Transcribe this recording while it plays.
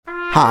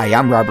Hi,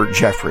 I'm Robert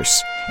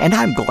Jeffress, and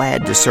I'm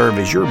glad to serve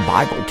as your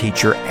Bible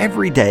teacher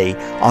every day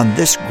on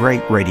this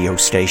great radio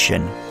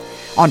station.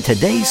 On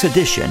today's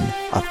edition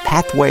of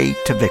Pathway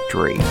to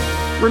Victory.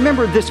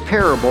 Remember, this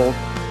parable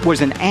was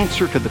an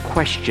answer to the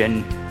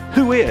question,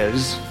 who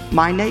is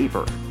my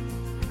neighbor?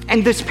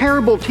 And this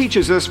parable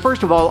teaches us,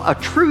 first of all, a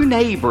true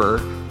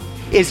neighbor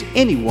is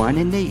anyone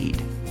in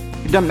need.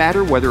 It doesn't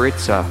matter whether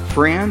it's a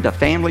friend, a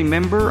family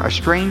member, a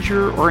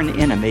stranger, or an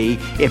enemy.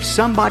 If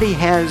somebody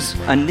has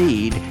a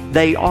need,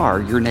 they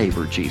are your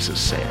neighbor, Jesus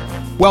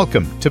said.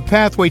 Welcome to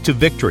Pathway to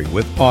Victory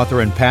with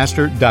author and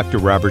pastor Dr.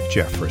 Robert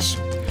Jeffress.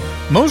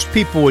 Most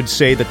people would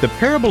say that the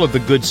parable of the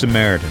Good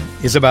Samaritan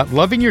is about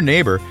loving your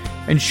neighbor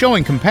and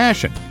showing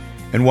compassion.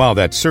 And while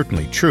that's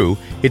certainly true,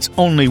 it's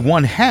only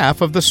one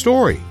half of the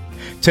story.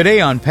 Today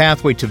on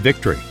Pathway to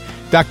Victory,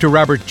 Dr.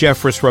 Robert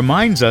Jeffress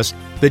reminds us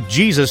that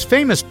Jesus'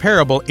 famous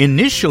parable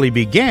initially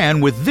began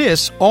with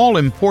this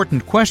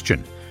all-important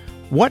question: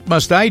 what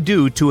must I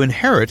do to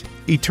inherit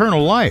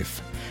eternal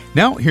life?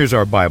 Now, here's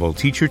our Bible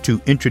teacher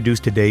to introduce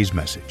today's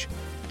message.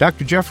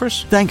 Dr.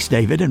 Jeffress? Thanks,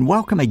 David, and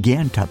welcome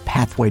again to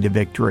Pathway to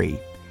Victory.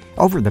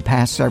 Over the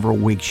past several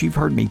weeks, you've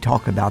heard me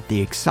talk about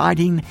the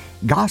exciting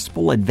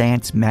Gospel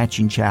Advance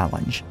Matching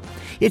Challenge.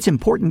 It's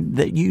important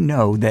that you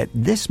know that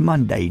this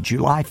Monday,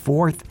 July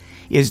 4th,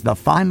 is the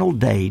final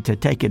day to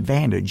take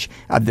advantage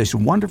of this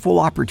wonderful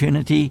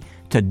opportunity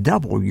to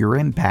double your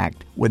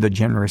impact with a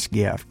generous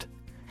gift.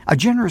 A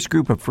generous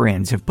group of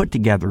friends have put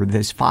together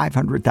this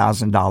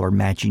 $500,000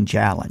 matching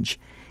challenge.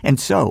 And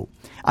so,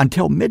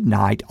 until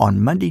midnight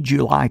on Monday,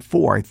 July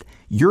 4th,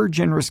 your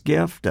generous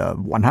gift of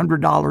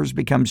 $100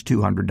 becomes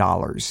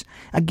 $200.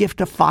 A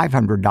gift of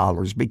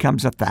 $500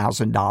 becomes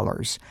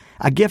 $1,000.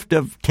 A gift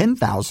of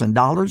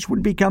 $10,000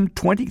 would become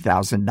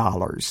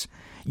 $20,000.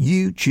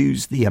 You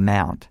choose the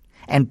amount.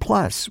 And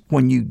plus,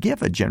 when you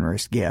give a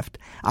generous gift,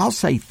 I'll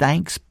say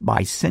thanks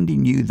by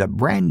sending you the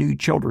brand new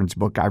children's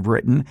book I've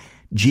written,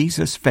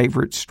 Jesus'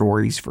 Favorite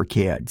Stories for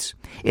Kids.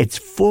 It's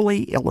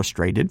fully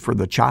illustrated for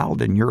the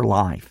child in your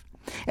life.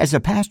 As a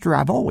pastor,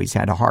 I've always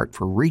had a heart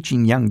for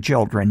reaching young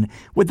children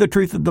with the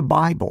truth of the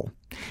Bible.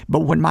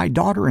 But when my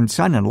daughter and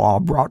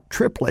son-in-law brought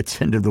triplets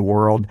into the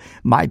world,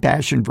 my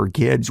passion for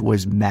kids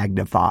was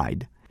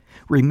magnified.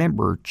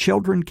 Remember,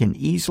 children can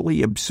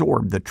easily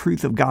absorb the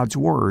truth of God's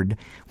Word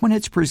when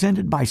it's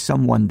presented by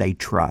someone they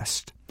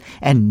trust.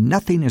 And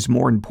nothing is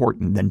more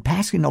important than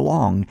passing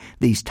along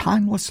these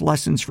timeless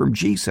lessons from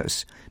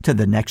Jesus to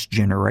the next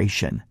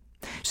generation.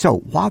 So,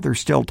 while there's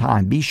still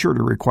time, be sure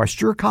to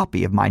request your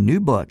copy of my new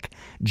book,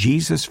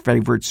 Jesus'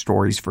 Favorite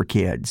Stories for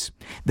Kids.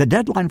 The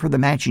deadline for the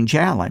matching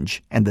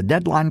challenge and the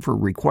deadline for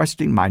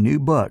requesting my new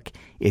book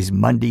is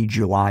Monday,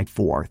 July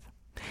 4th.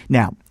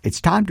 Now,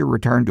 it's time to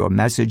return to a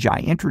message I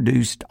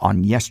introduced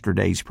on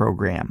yesterday's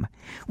program.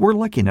 We're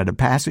looking at a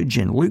passage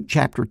in Luke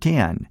chapter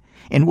 10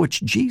 in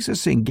which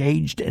Jesus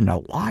engaged in a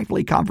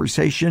lively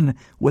conversation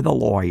with a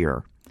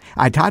lawyer.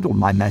 I titled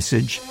my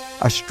message,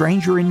 A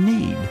Stranger in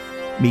Need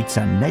Meets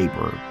a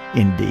Neighbor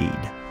Indeed.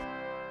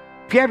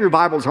 If you have your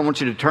Bibles, I want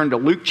you to turn to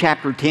Luke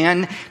chapter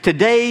 10.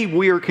 Today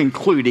we are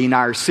concluding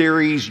our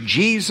series,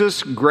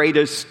 Jesus'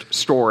 Greatest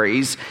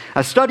Stories,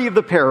 a study of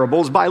the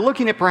parables by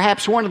looking at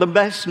perhaps one of the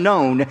best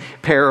known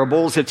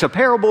parables. It's a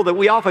parable that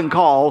we often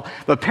call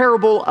the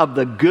parable of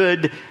the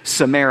Good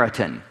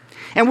Samaritan.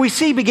 And we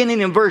see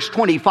beginning in verse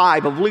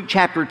 25 of Luke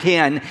chapter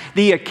 10,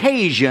 the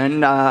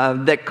occasion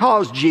that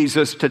caused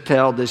Jesus to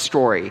tell this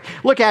story.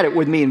 Look at it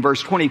with me in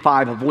verse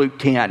 25 of Luke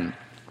 10.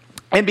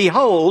 And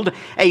behold,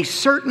 a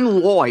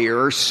certain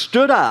lawyer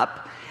stood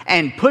up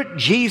and put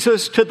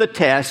Jesus to the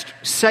test,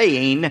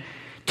 saying,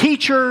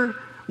 Teacher,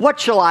 what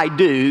shall I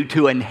do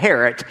to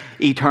inherit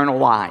eternal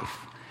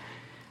life?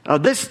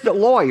 This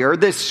lawyer,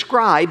 this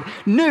scribe,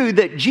 knew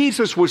that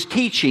Jesus was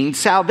teaching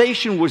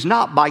salvation was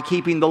not by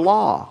keeping the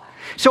law.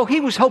 So he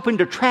was hoping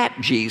to trap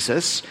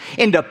Jesus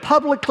into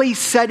publicly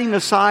setting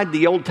aside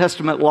the Old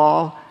Testament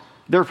law,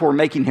 therefore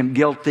making him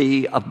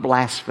guilty of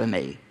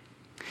blasphemy.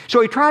 So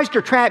he tries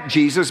to trap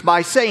Jesus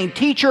by saying,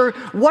 Teacher,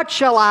 what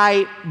shall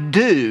I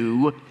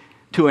do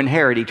to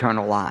inherit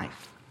eternal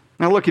life?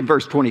 Now look at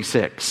verse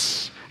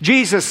 26.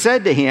 Jesus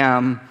said to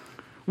him,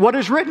 What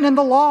is written in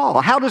the law?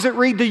 How does it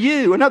read to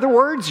you? In other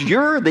words,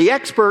 you're the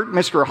expert,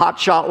 Mr.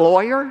 Hotshot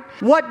Lawyer.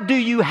 What do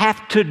you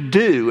have to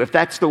do, if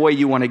that's the way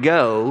you want to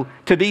go,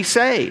 to be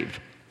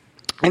saved?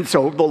 And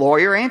so the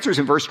lawyer answers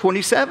in verse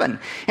 27.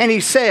 And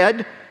he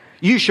said,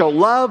 You shall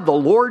love the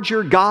Lord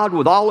your God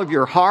with all of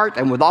your heart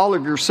and with all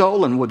of your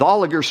soul and with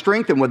all of your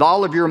strength and with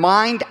all of your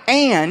mind,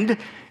 and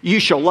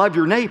you shall love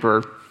your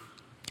neighbor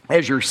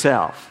as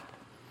yourself.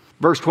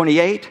 Verse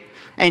 28,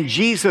 and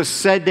Jesus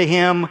said to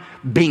him,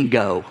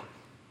 Bingo.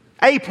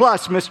 A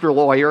plus, Mr.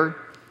 Lawyer.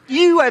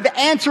 You have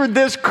answered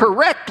this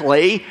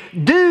correctly.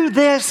 Do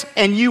this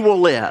and you will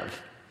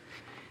live.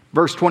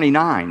 Verse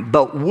 29,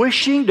 but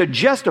wishing to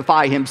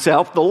justify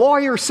himself, the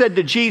lawyer said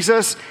to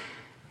Jesus,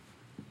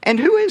 And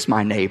who is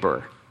my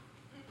neighbor?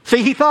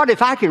 See, he thought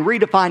if I can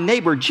redefine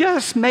neighbor,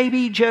 just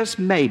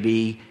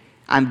maybe,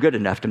 I'm good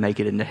enough to make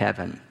it into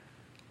heaven.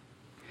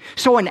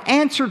 So in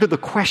answer to the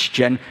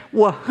question,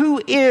 well,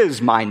 who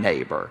is my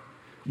neighbor?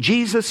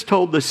 Jesus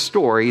told the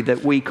story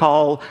that we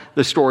call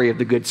the story of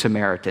the Good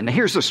Samaritan. Now,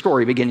 here's the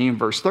story beginning in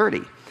verse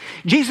 30.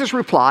 Jesus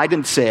replied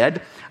and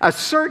said, a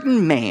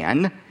certain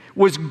man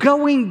was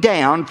going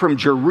down from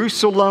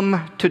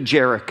Jerusalem to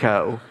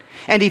Jericho,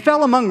 and he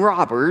fell among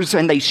robbers,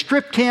 and they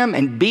stripped him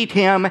and beat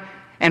him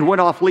and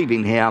went off,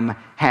 leaving him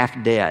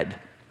half dead.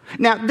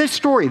 Now, this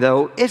story,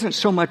 though, isn't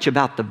so much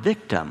about the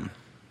victim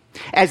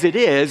as it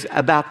is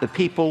about the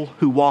people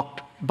who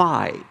walked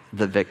by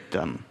the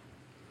victim.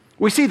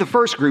 We see the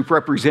first group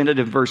represented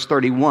in verse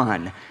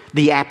 31,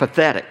 the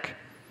apathetic.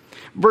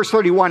 Verse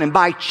 31, and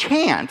by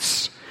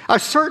chance, a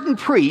certain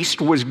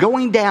priest was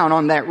going down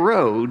on that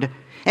road,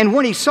 and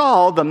when he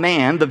saw the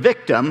man, the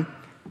victim,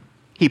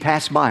 he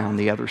passed by on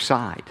the other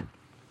side.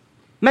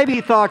 Maybe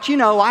he thought,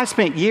 I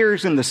spent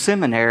years in the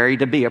seminary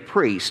to be a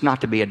priest,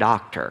 not to be a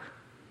doctor.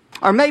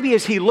 Or maybe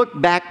as he looked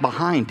back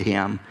behind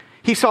him,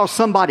 he saw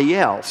somebody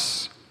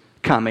else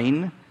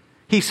coming.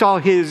 He saw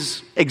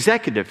his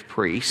executive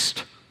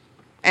priest.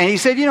 And he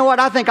said,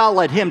 I think I'll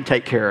let him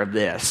take care of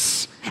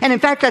this. And in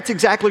fact, that's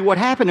exactly what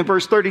happened in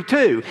verse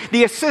 32.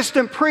 The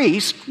assistant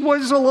priest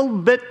was a little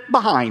bit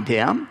behind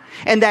him.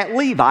 And that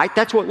Levite,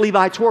 that's what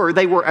Levites were.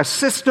 They were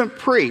assistant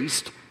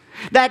priests.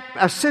 That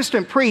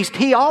assistant priest,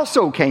 he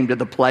also came to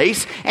the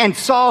place and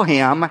saw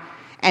him,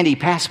 and he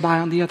passed by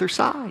on the other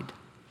side.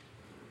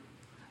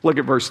 Look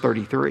at verse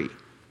 33.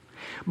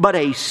 But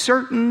a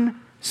certain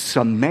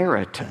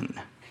Samaritan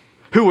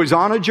who was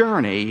on a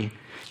journey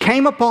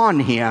came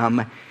upon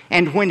him,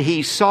 and when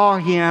he saw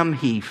him,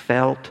 he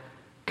felt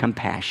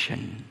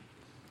compassion.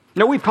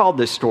 Now, we've called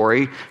this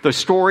story the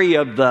story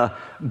of the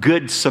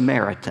Good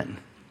Samaritan.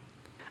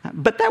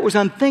 But that was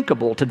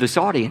unthinkable to this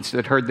audience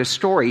that heard this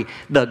story.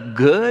 The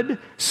Good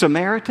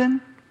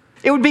Samaritan?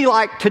 It would be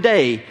like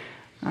today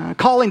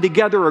calling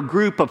together a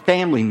group of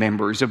family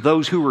members of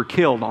those who were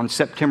killed on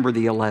September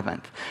the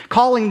 11th.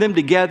 Calling them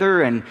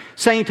together and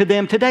saying to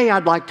them, today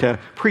I'd like to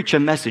preach a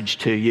message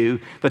to you.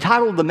 The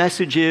title of the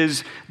message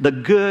is The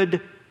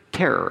Good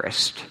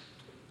Terrorist.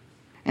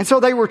 And so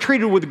they were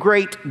treated with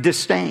great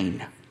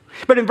disdain.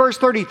 But in verse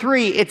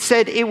 33, it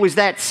said it was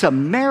that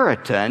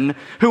Samaritan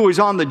who was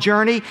on the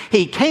journey.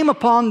 He came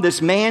upon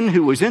this man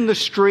who was in the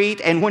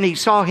street, and when he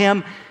saw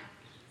him,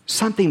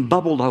 something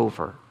bubbled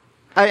over.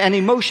 An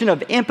emotion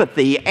of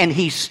empathy, and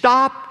he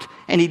stopped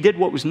and he did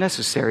what was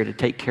necessary to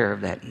take care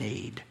of that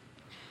need.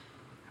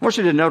 I want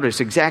you to notice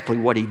exactly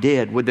what he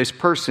did with this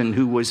person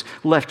who was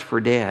left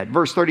for dead.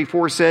 Verse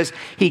 34 says,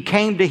 he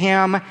came to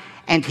him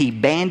and he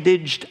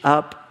bandaged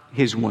up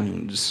his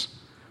wounds.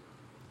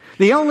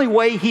 The only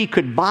way he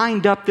could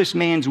bind up this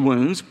man's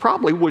wounds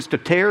probably was to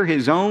tear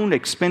his own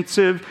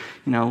expensive,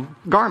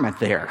 garment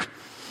there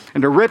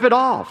and to rip it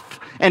off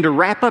and to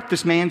wrap up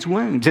this man's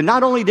wounds. And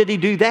not only did he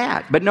do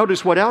that, but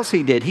notice what else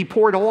he did. He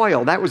poured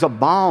oil. That was a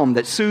balm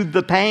that soothed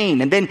the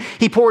pain. And then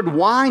he poured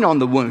wine on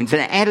the wounds, an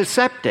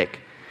antiseptic.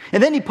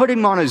 And then he put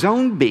him on his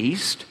own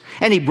beast,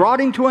 and he brought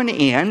him to an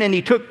inn, and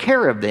he took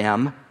care of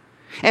them.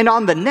 And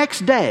on the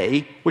next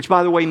day, which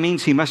by the way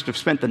means he must have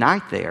spent the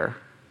night there,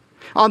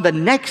 on the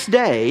next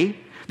day,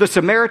 the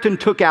Samaritan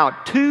took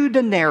out 2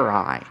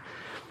 denarii.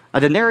 A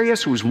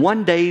denarius was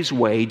 1 day's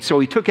wage, so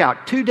he took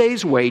out 2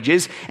 days'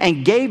 wages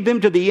and gave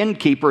them to the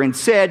innkeeper and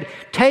said,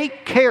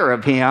 take care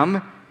of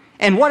him,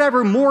 and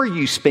whatever more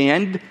you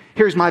spend,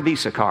 here's my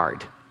Visa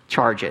card.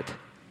 Charge it.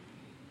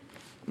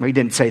 Well, he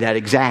didn't say that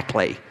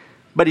exactly,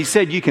 but he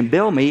said, you can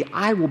bill me.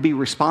 I will be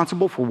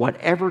responsible for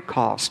whatever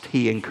cost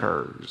he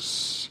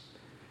incurs.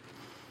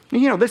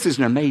 And this is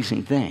an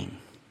amazing thing.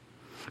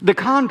 The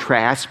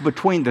contrast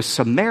between the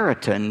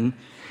Samaritan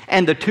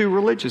and the 2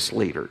 religious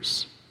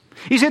leaders.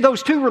 You see,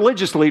 those 2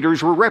 religious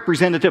leaders were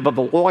representative of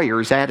the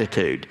lawyer's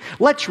attitude.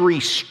 Let's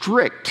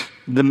restrict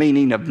the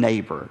meaning of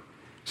neighbor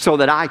so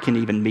that I can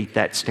even meet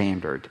that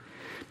standard.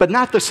 But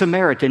not the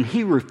Samaritan.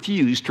 He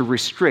refused to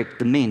restrict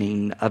the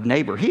meaning of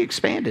neighbor. He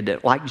expanded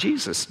it like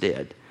Jesus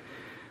did.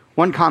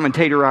 One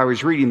commentator I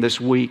was reading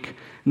this week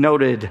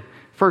noted,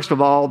 first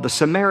of all, the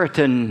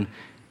Samaritan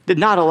did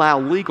not allow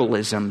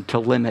legalism to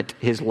limit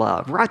his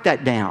love. Write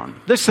that down.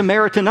 This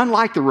Samaritan,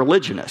 unlike the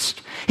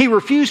religionist, he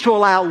refused to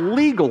allow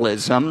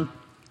legalism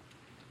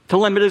to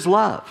limit his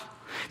love.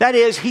 That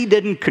is, he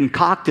didn't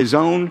concoct his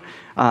own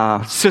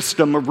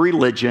system of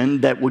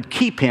religion that would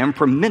keep him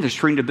from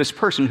ministering to this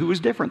person who was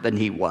different than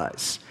he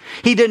was.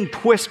 He didn't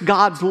twist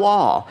God's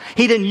law.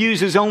 He didn't use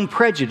his own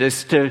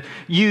prejudice to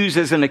use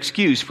as an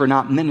excuse for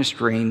not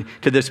ministering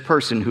to this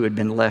person who had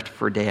been left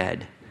for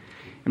dead.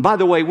 And by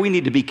the way, we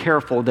need to be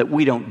careful that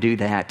we don't do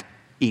that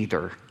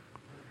either.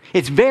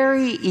 It's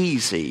very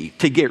easy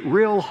to get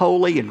real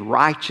holy and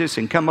righteous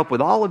and come up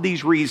with all of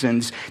these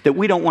reasons that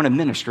we don't want to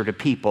minister to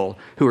people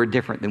who are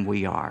different than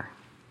we are.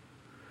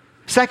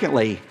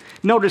 Secondly,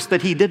 notice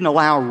that he didn't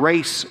allow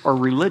race or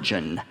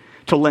religion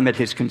to limit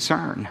his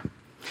concern.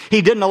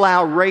 He didn't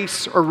allow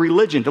race or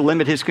religion to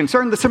limit his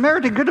concern. The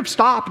Samaritan could have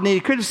stopped and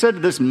he could have said to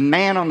this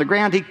man on the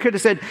ground, he could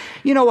have said,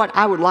 you know what,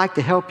 I would like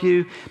to help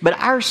you, but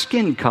our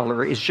skin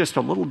color is just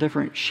a little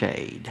different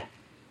shade.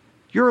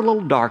 You're a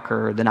little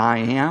darker than I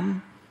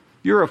am.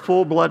 You're a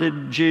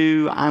full-blooded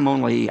Jew. I'm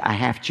only a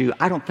half Jew.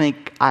 I don't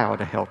think I ought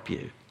to help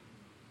you.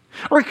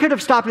 Or he could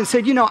have stopped and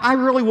said, I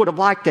really would have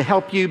liked to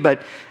help you,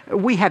 but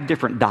we have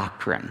different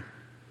doctrine.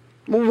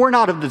 We're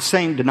not of the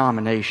same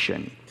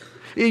denomination.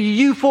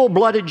 You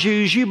full-blooded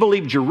Jews, you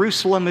believe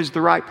Jerusalem is the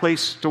right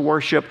place to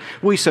worship.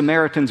 We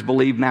Samaritans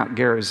believe Mount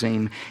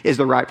Gerizim is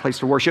the right place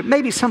to worship.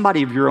 Maybe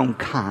somebody of your own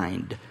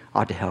kind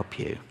ought to help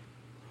you.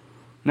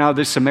 Now,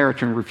 this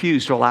Samaritan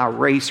refused to allow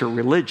race or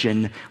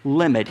religion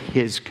limit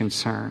his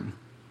concern.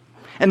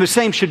 And the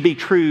same should be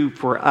true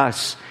for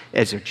us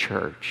as a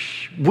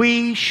church.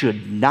 We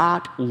should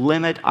not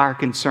limit our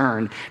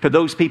concern to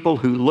those people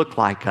who look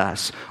like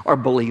us or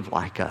believe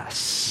like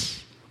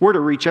us. We're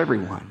to reach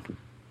everyone.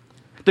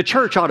 The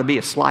church ought to be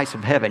a slice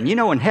of heaven.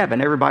 In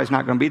heaven, everybody's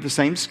not going to be the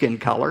same skin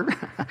color.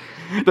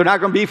 They're not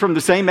going to be from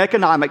the same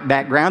economic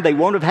background. They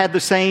won't have had the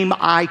same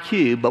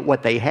IQ, but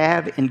what they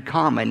have in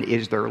common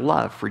is their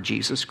love for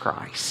Jesus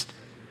Christ.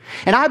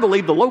 And I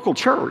believe the local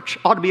church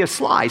ought to be a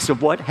slice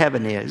of what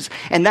heaven is.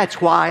 And that's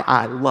why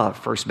I love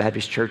First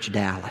Baptist Church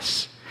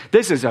Dallas.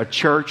 This is a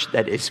church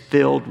that is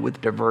filled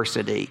with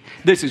diversity.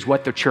 This is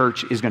what the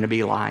church is going to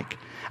be like.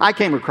 I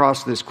came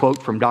across this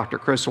quote from Dr.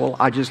 Criswell.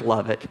 I just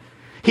love it.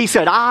 He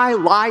said, I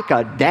like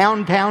a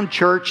downtown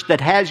church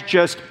that has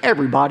just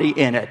everybody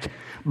in it.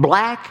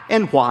 Black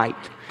and white,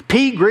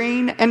 pea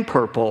green and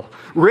purple,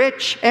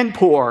 rich and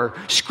poor,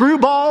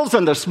 screwballs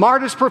and the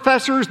smartest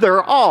professors,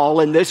 they're all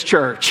in this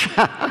church.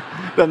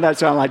 Doesn't that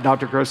sound like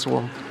Dr.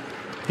 Criswell?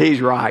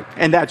 He's right.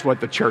 And that's what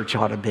the church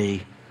ought to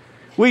be.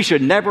 We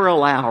should never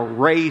allow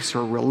race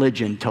or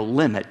religion to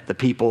limit the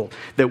people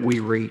that we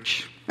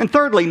reach. And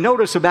thirdly,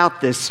 notice about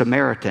this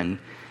Samaritan.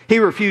 He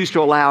refused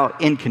to allow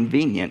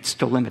inconvenience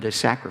to limit his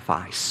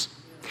sacrifice.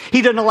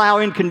 He didn't allow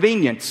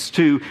inconvenience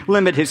to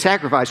limit his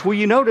sacrifice. Well,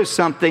 you notice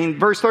something.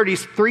 Verse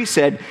 33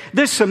 said,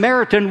 this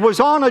Samaritan was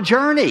on a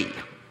journey.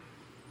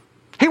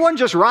 He wasn't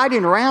just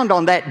riding around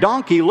on that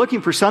donkey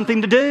looking for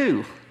something to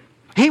do.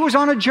 He was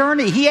on a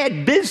journey. He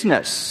had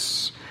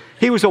business.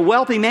 He was a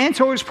wealthy man,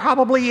 so it was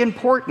probably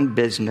important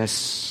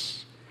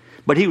business.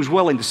 But he was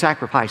willing to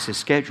sacrifice his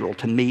schedule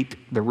to meet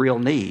the real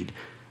need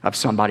of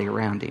somebody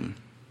around him.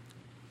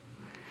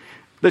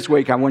 This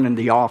week I went in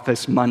the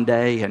office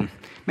Monday and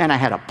man, I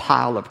had a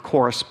pile of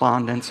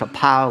correspondence, a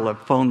pile of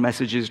phone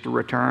messages to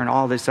return,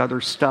 all this other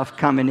stuff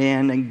coming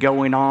in and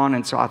going on.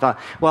 And so I thought,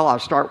 well, I'll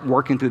start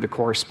working through the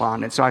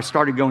correspondence. So I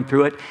started going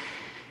through it.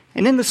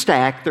 And in the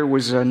stack, there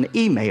was an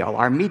email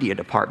our media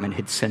department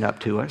had sent up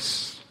to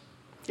us.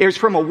 It was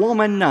from a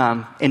woman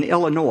in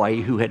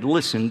Illinois who had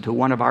listened to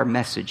one of our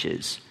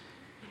messages.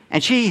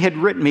 And she had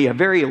written me a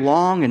very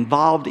long,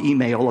 involved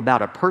email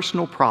about a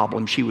personal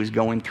problem she was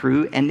going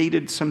through and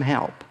needed some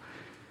help.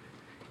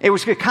 It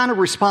was a kind of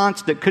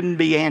response that couldn't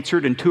be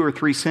answered in 2 or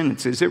 3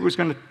 sentences. It was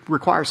going to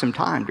require some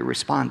time to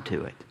respond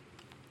to it.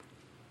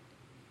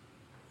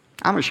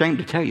 I'm ashamed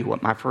to tell you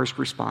what my first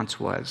response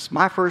was.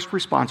 My first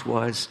response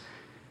was,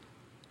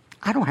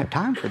 I don't have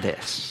time for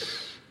this.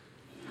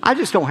 I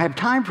just don't have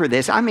time for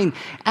this. I mean,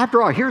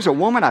 after all, here's a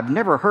woman I've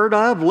never heard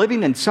of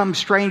living in some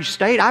strange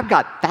state. I've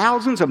got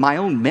thousands of my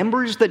own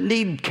members that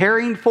need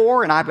caring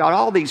for, and I've got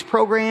all these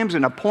programs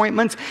and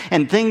appointments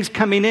and things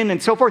coming in and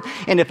so forth.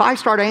 And if I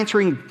start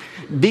answering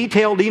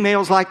detailed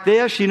emails like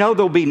this,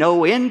 there'll be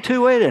no end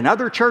to it. And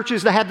other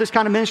churches that have this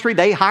kind of ministry,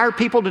 they hire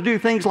people to do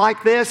things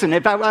like this. And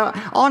if I,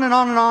 on and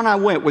on and on I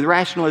went with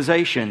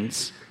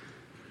rationalizations.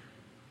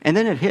 And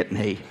then it hit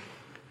me.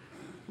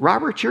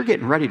 Robert, you're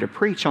getting ready to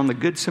preach on the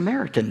Good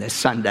Samaritan this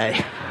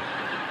Sunday.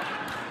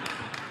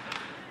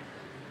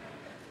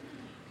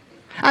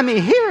 I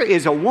mean, here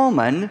is a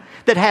woman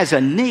that has a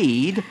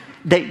need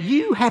that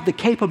you have the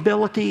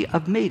capability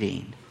of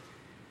meeting.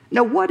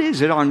 Now, what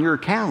is it on your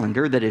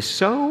calendar that is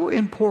so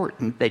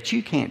important that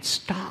you can't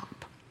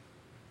stop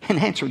and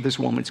answer this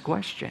woman's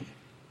question?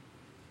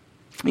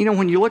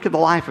 When you look at the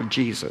life of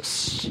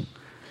Jesus,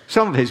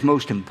 some of his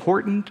most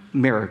important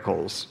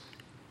miracles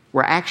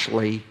were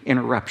actually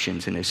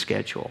interruptions in his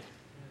schedule.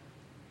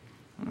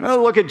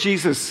 Oh, look at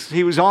Jesus.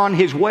 He was on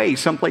his way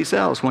someplace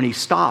else when he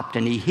stopped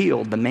and he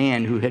healed the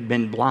man who had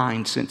been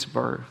blind since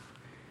birth.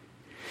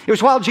 It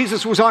was while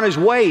Jesus was on his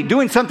way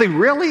doing something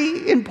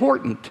really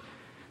important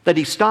that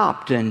he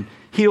stopped and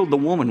healed the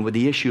woman with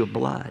the issue of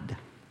blood.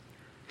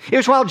 It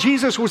was while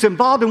Jesus was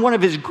involved in one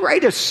of his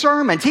greatest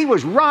sermons. He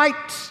was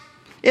right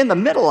in the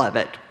middle of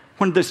it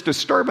when this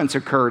disturbance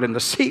occurred in the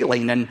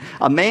ceiling and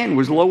a man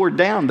was lowered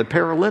down, the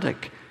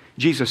paralytic.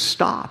 Jesus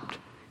stopped,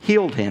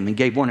 healed him, and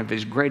gave one of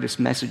his greatest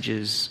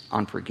messages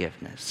on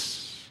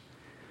forgiveness.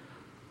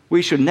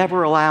 We should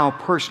never allow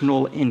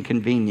personal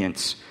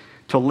inconvenience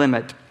to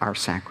limit our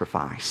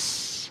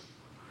sacrifice.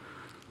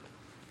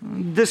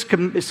 This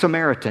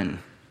Samaritan,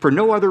 for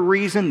no other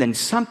reason than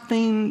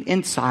something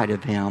inside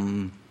of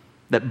him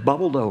that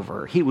bubbled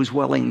over, he was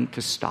willing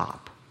to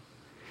stop.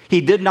 He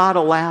did not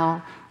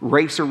allow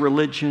race or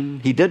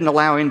religion. He didn't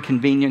allow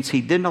inconvenience. He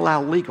didn't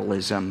allow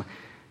legalism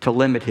to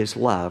limit his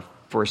love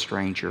for a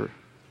stranger.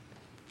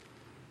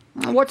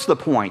 What's the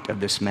point of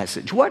this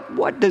message?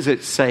 What does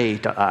it say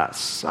to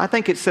us? I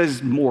think it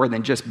says more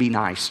than just be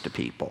nice to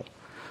people.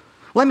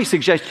 Let me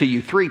suggest to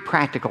you 3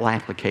 practical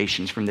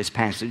applications from this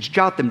passage.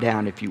 Jot them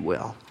down, if you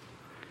will.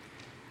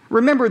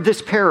 Remember,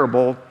 this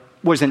parable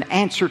was an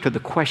answer to the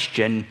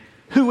question,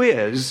 who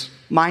is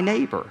my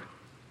neighbor?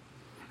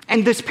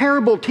 And this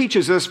parable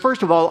teaches us,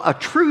 first of all, a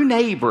true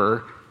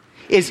neighbor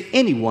is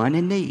anyone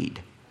in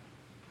need.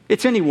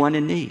 It's anyone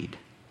in need.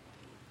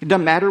 It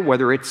doesn't matter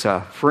whether it's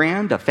a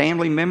friend, a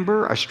family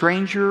member, a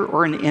stranger,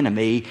 or an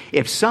enemy.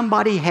 If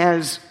somebody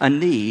has a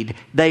need,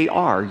 they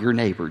are your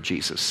neighbor,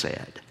 Jesus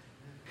said.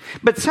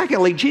 But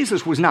secondly,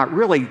 Jesus was not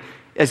really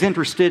as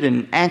interested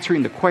in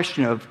answering the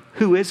question of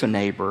who is a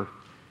neighbor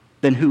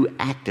than who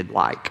acted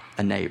like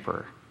a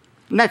neighbor.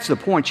 And that's the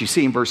point you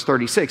see in verse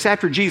 36.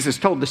 After Jesus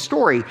told the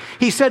story,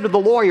 he said to the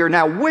lawyer,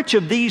 now which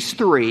of these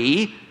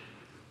 3,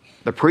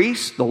 the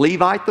priest, the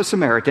Levite, the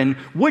Samaritan,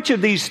 which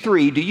of these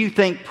 3 do you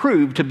think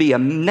proved to be a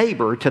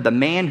neighbor to the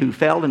man who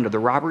fell into the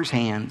robber's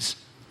hands?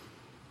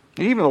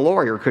 And even the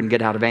lawyer couldn't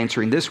get out of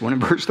answering this one. In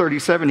verse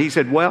 37, he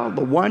said, well,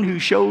 the one who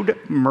showed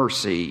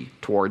mercy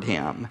toward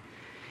him.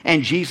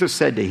 And Jesus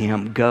said to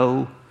him,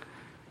 go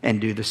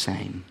and do the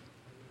same.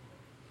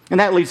 And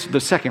that leads to the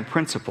second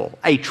principle.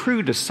 A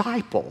true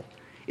disciple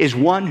is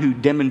one who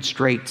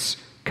demonstrates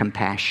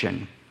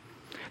compassion.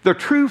 The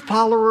true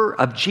follower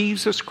of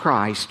Jesus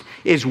Christ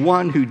is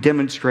one who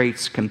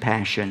demonstrates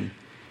compassion.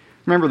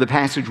 Remember the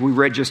passage we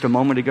read just a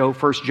moment ago,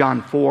 1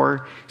 John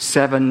 4,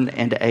 7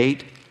 and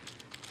 8?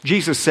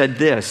 Jesus said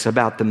this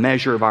about the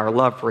measure of our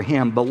love for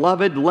him.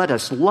 Beloved, let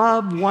us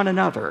love one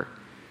another,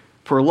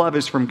 for love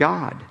is from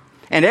God.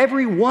 And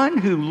everyone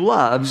who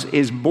loves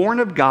is born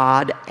of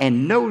God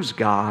and knows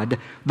God.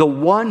 The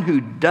one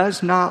who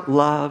does not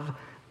love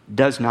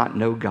does not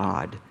know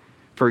God,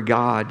 for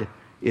God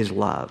is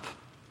love.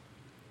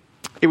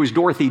 It was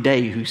Dorothy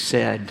Day who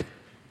said,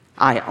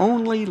 I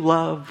only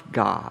love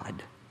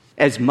God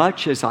as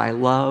much as I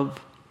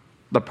love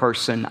the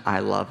person I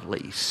love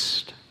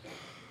least.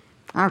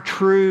 Our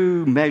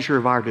true measure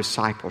of our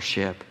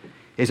discipleship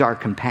is our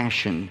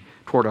compassion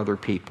toward other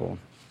people.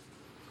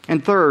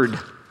 And third,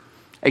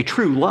 a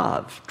true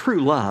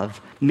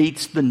love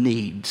meets the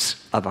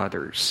needs of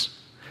others.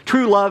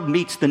 True love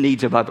meets the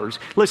needs of others.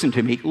 Listen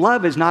to me,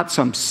 love is not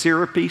some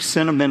syrupy,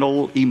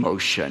 sentimental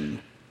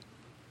emotion.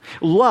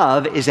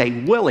 Love is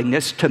a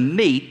willingness to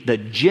meet the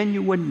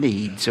genuine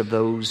needs of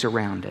those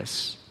around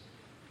us.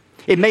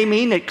 It may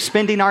mean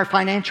expending our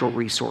financial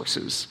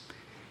resources.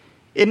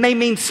 It may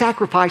mean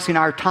sacrificing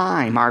our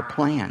time, our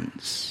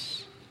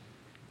plans.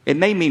 It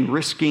may mean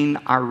risking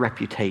our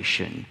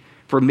reputation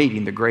for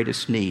meeting the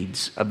greatest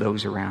needs of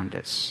those around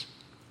us.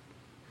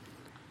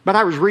 But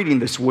I was reading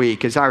this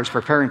week, as I was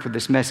preparing for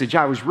this message,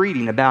 I was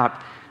reading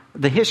about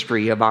the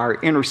history of our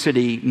inner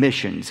city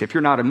missions. If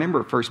you're not a member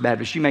of First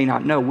Baptist, you may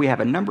not know we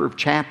have a number of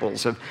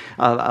chapels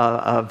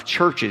of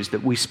churches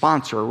that we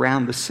sponsor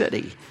around the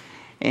city.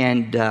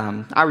 And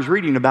I was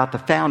reading about the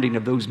founding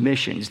of those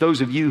missions.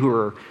 Those of you who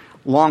are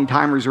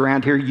long-timers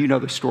around here, you know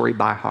the story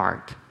by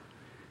heart.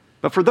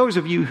 But for those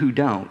of you who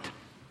don't,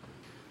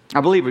 I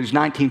believe it was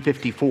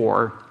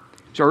 1954.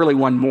 It was early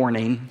one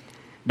morning.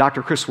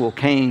 Dr. Criswell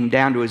came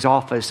down to his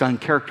office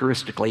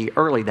uncharacteristically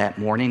early that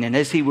morning, and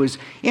as he was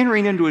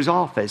entering into his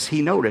office,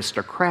 he noticed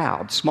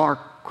a small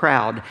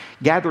crowd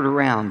gathered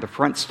around the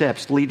front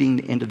steps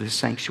leading into the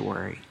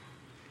sanctuary.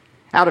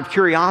 Out of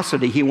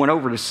curiosity, he went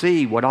over to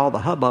see what all the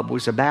hubbub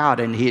was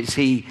about, and as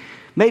he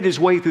made his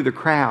way through the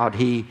crowd,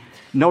 he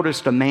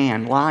noticed a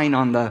man lying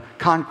on the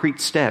concrete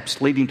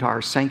steps leading to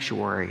our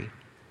sanctuary.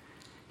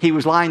 He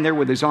was lying there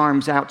with his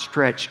arms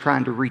outstretched,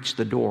 trying to reach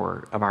the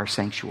door of our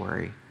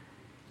sanctuary.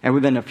 And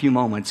within a few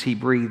moments, he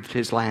breathed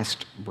his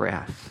last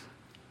breath.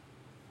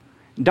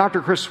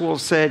 Dr. Criswell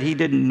said he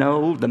didn't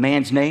know the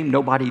man's name.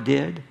 Nobody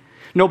did.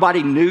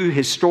 Nobody knew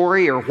his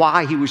story or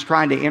why he was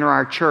trying to enter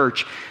our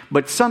church.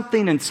 But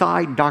something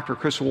inside Dr.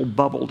 Criswell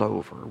bubbled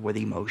over with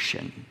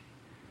emotion.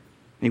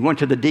 He went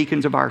to the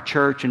deacons of our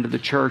church and to the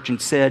church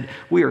and said,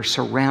 we are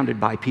surrounded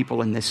by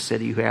people in this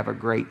city who have a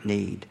great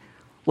need.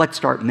 Let's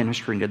start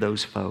ministering to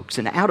those folks.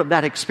 And out of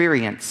that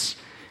experience,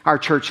 our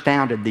church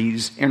founded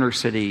these inner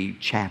city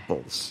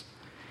chapels.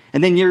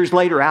 And then years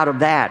later, out of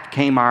that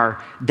came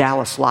our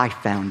Dallas Life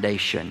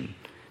Foundation.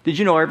 Did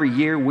you know every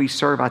year we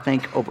serve, I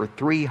think, over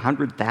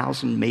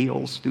 300,000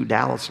 meals through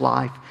Dallas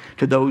Life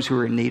to those who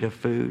are in need of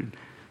food,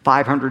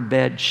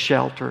 500-bed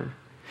shelter.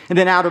 And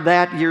then out of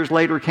that, years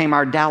later, came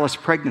our Dallas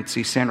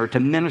Pregnancy Center to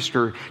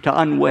minister to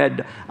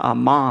unwed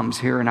moms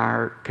here in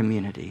our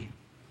community.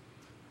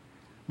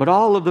 But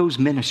all of those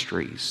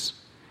ministries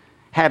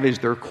have as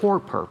their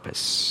core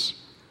purpose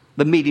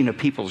the meeting of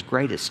people's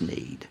greatest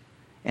need,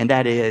 and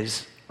that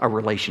is a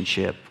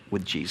relationship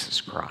with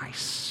Jesus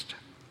Christ.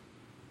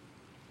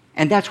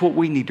 And that's what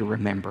we need to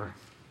remember.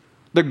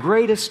 The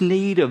greatest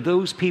need of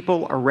those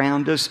people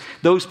around us,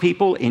 those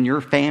people in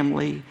your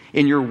family,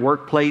 in your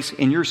workplace,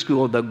 in your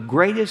school, the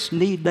greatest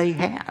need they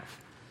have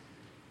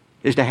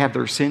is to have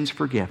their sins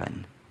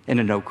forgiven and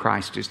to know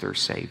Christ as their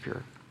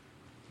Savior.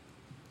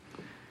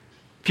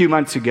 A few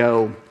months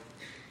ago,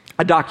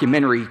 a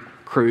documentary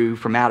crew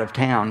from out of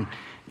town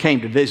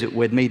came to visit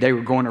with me. They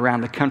were going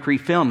around the country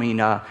filming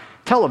a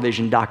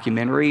television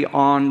documentary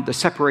on the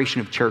separation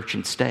of church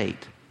and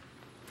state.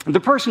 The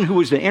person who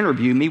was to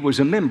interview me was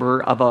a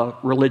member of a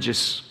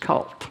religious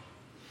cult.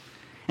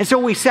 And so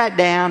we sat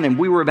down, and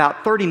we were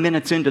about 30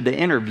 minutes into the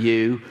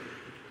interview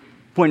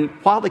when,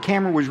 while the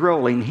camera was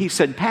rolling, he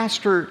said,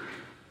 "Pastor,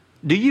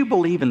 do you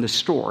believe in the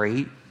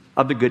story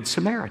of the Good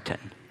Samaritan?"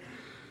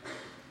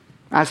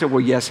 I said,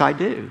 "Well, yes, I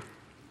do."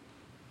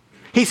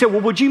 He said,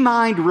 "Well, would you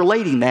mind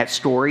relating that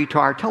story to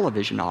our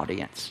television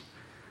audience?"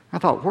 I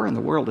thought, where in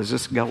the world is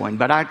this going?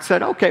 But I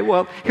said, okay,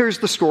 well, here's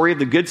the story of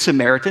the Good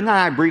Samaritan. And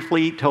I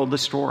briefly told the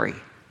story.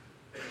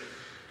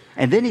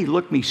 And then he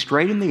looked me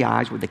straight in the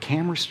eyes with the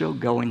camera still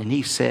going, and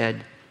he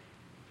said,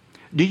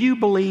 "Do you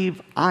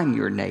believe I'm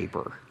your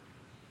neighbor?"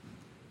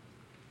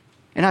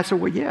 And I said,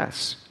 "Well,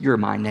 yes, you're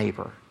my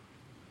neighbor."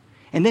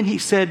 And then he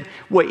said,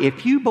 "Well,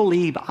 if you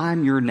believe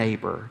I'm your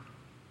neighbor,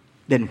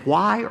 then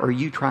why are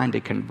you trying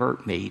to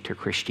convert me to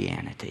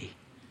Christianity?"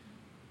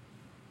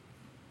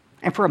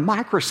 And for a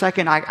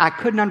microsecond, I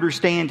couldn't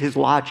understand his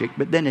logic,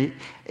 but then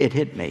it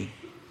hit me.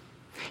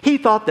 He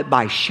thought that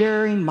by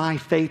sharing my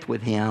faith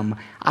with him,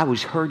 I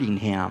was hurting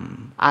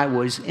him, I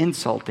was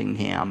insulting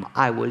him,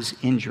 I was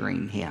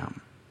injuring him.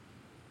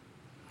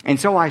 And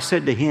so I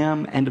said to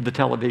him and to the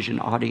television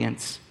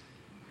audience,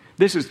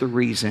 "This is the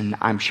reason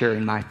I'm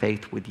sharing my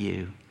faith with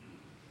you.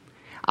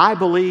 I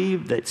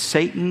believe that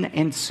Satan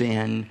and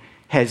sin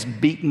has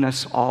beaten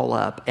us all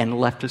up and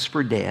left us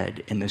for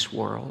dead in this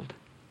world,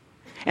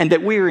 and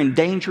that we are in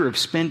danger of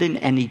spending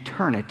an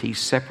eternity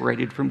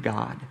separated from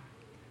God.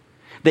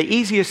 The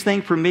easiest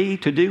thing for me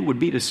to do would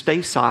be to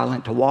stay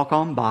silent, to walk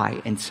on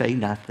by and say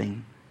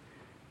nothing.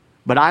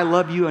 But I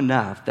love you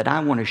enough that I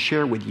want to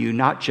share with you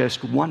not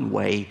just one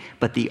way,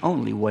 but the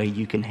only way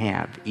you can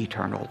have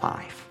eternal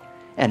life.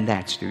 And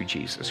that's through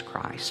Jesus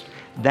Christ.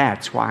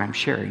 That's why I'm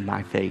sharing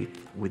my faith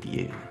with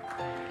you."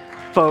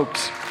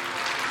 Folks,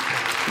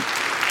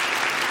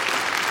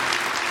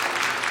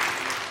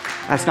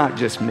 that's not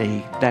just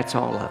me, that's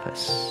all of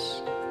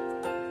us.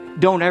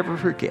 Don't ever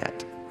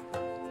forget,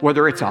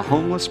 whether it's a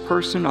homeless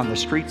person on the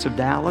streets of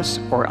Dallas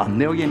or a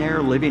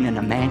millionaire living in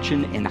a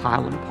mansion in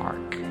Highland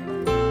Park,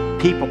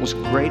 people's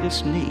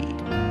greatest need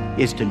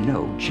is to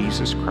know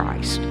Jesus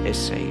Christ as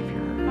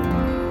Savior.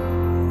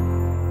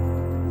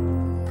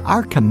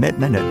 Our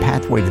commitment at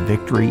Pathway to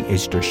Victory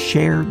is to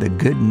share the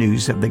good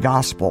news of the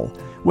gospel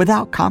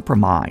without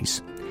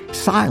compromise.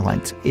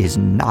 Silence is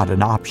not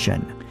an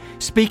option.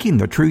 Speaking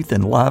the truth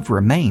in love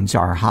remains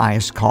our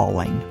highest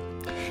calling.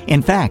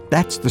 In fact,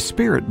 that's the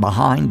spirit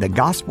behind the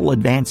Gospel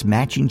Advance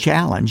Matching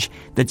Challenge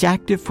that's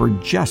active for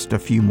just a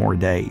few more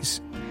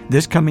days.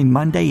 This coming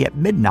Monday at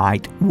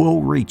midnight,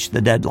 we'll reach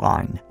the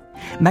deadline.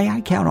 May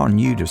I count on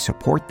you to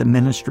support the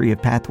ministry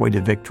of Pathway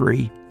to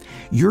Victory?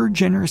 Your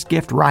generous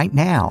gift right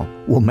now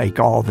will make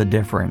all the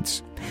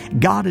difference.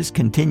 God has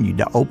continued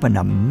to open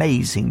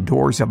amazing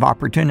doors of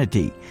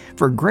opportunity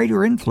for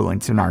greater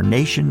influence in our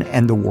nation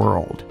and the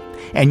world.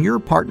 And your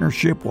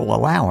partnership will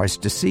allow us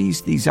to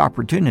seize these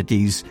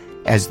opportunities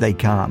as they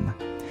come.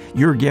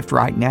 Your gift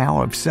right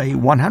now of, say,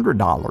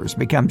 $100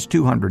 becomes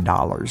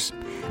 $200.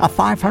 A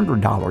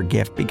 $500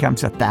 gift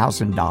becomes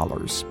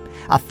 $1,000.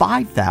 A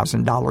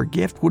 $5,000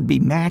 gift would be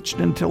matched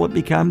until it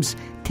becomes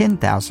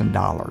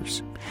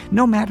 $10,000.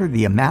 No matter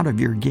the amount of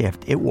your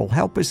gift, it will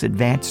help us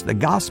advance the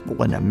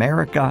gospel in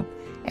America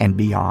and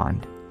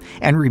beyond.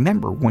 And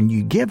remember, when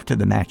you give to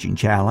the Matching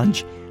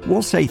Challenge,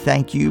 we'll say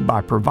thank you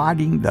by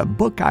providing the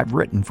book I've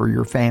written for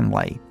your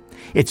family.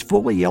 It's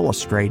fully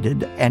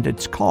illustrated, and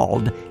it's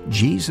called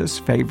Jesus'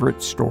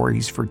 Favorite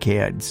Stories for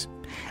Kids.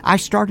 I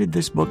started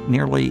this book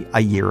nearly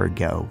a year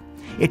ago.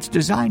 It's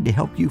designed to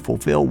help you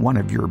fulfill one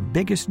of your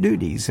biggest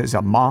duties as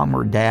a mom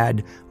or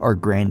dad or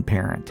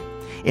grandparent.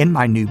 In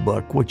my new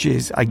book, which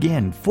is,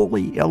 again,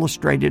 fully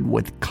illustrated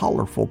with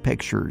colorful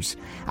pictures,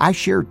 I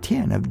share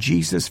 10 of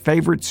Jesus'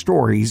 favorite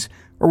stories,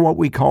 or what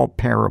we call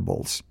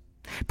parables.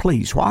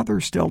 Please, while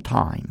there's still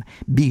time,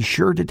 be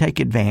sure to take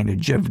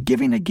advantage of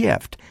giving a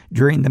gift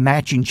during the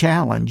Matching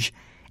Challenge,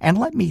 and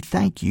let me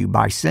thank you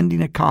by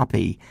sending a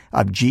copy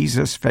of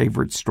Jesus'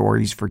 Favorite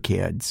Stories for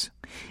Kids.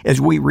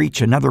 As we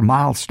reach another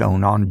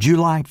milestone on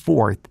July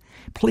 4th,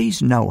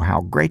 please know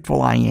how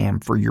grateful I am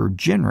for your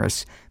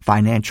generous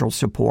financial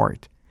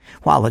support.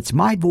 While it's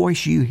my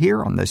voice you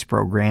hear on this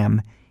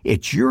program,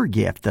 it's your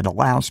gift that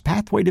allows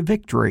Pathway to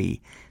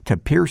Victory to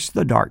pierce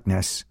the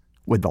darkness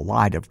with the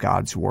light of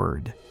God's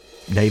Word.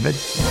 David?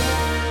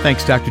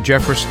 Thanks, Dr.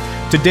 Jeffress.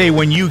 Today,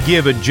 when you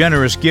give a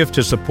generous gift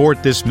to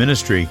support this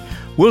ministry,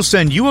 we'll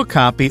send you a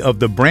copy of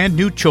the brand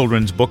new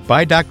children's book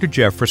by Dr.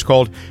 Jeffress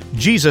called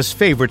Jesus'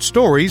 Favorite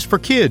Stories for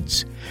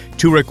Kids.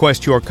 To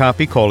request your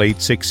copy, call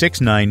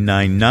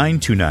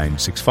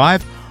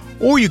 866-999-2965,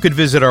 or you could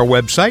visit our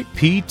website,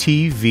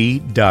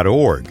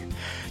 ptv.org.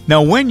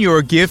 Now, when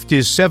your gift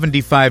is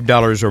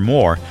 $75 or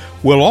more,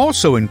 we'll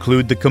also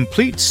include the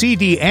complete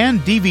CD and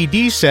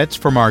DVD sets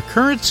from our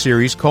current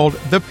series called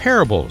The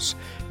Parables,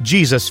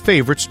 Jesus'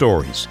 favorite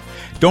stories.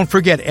 Don't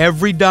forget,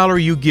 every dollar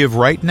you give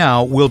right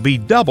now will be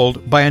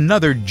doubled by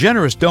another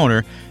generous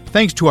donor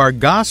thanks to our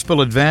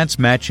Gospel Advance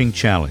Matching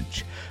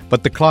Challenge.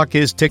 But the clock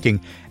is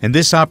ticking, and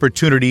this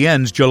opportunity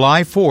ends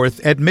July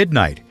 4th at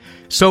midnight.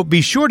 So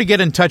be sure to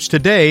get in touch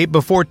today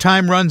before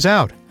time runs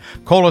out.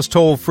 Call us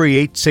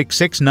toll-free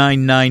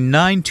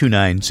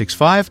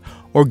 866-999-2965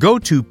 or go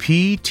to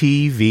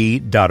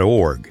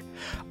ptv.org.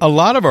 A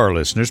lot of our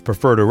listeners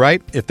prefer to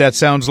write. If that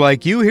sounds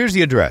like you, here's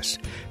the address.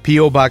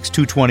 P.O. Box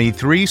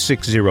 223,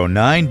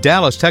 609,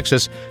 Dallas,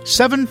 Texas,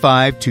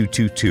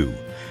 75222.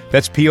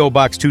 That's P.O.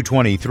 Box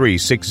 223,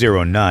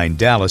 609,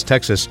 Dallas,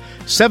 Texas,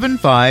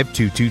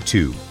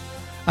 75222.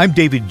 I'm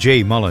David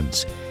J.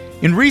 Mullins.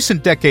 In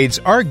recent decades,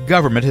 our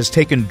government has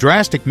taken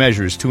drastic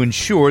measures to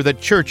ensure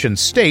that church and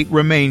state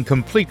remain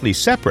completely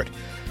separate.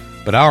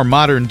 But our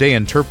modern-day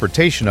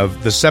interpretation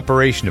of the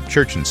separation of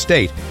church and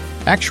state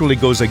actually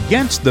goes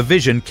against the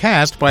vision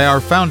cast by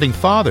our founding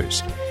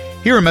fathers.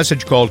 Hear a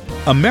message called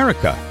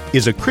America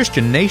is a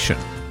Christian Nation,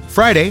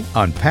 Friday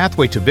on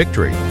Pathway to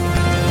Victory.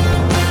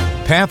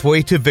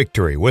 Pathway to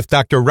Victory with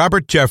Dr.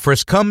 Robert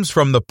Jeffress comes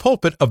from the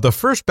pulpit of the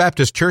First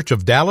Baptist Church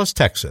of Dallas,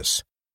 Texas.